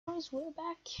guys, we're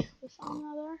back with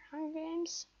another Hunger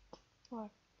Games,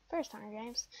 or first Hunger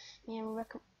Games. Me and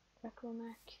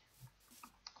Recremac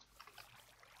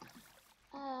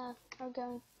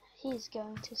he's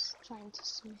going to trying to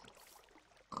smith.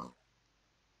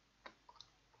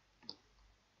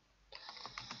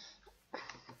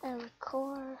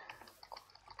 Record.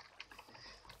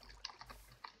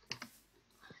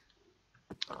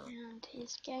 And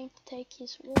he's going to take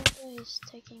his water. He's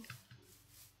taking.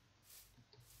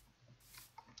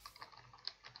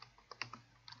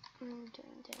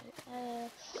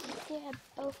 Yeah,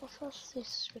 both of us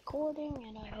is recording,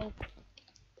 and I hope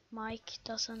Mike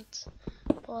doesn't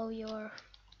blow your.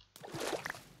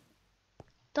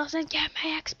 Doesn't get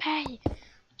my XP.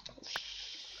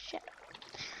 Shit.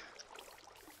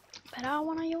 But I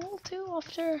want you all to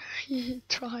after you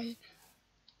try.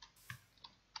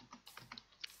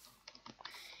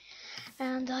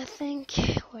 And I think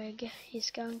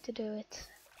he's going to do it.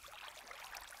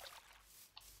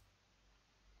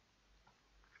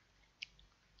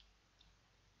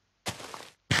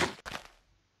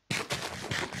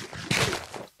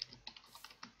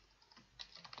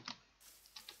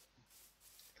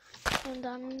 And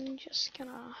I'm just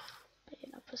gonna be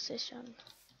in a position.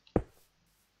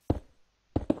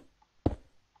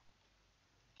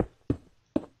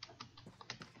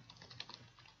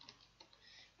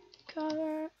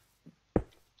 Cover.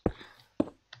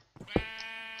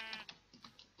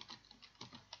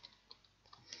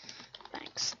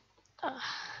 Thanks.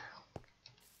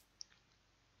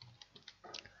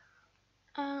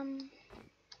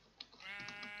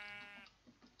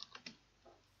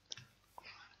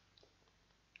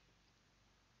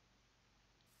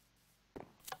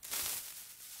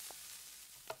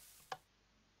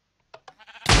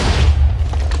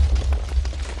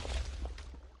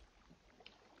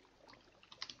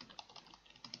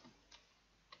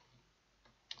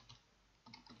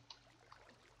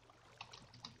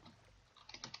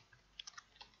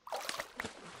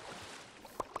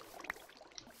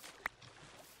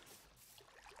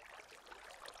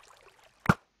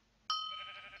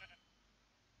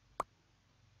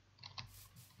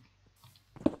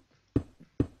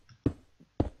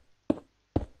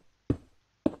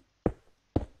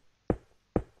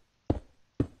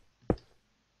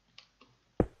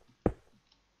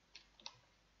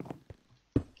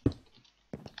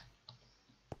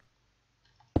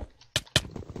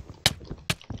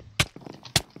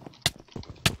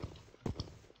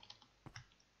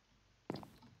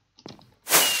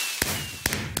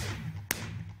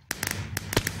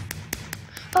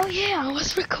 Oh yeah, I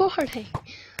was recording.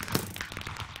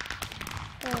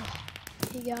 Oh,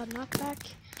 he got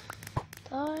knockback.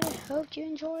 I hope you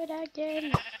enjoyed that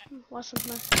game. Wasn't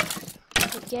my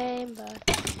favorite game, but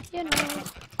you know,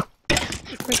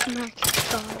 Recremac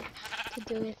tried to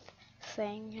do its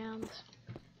thing, and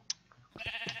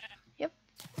yep,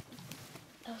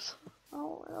 it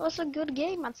was a good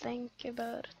game, I think.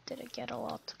 But didn't get a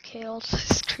lot of kills.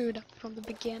 Screwed up from the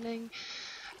beginning.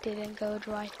 Didn't go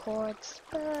the right chords,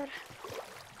 but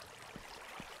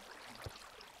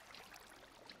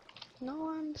no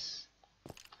one's.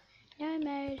 Yeah, I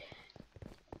made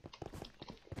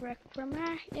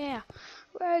Recremac. Yeah,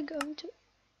 we're going to.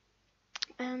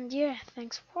 And yeah,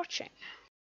 thanks for watching.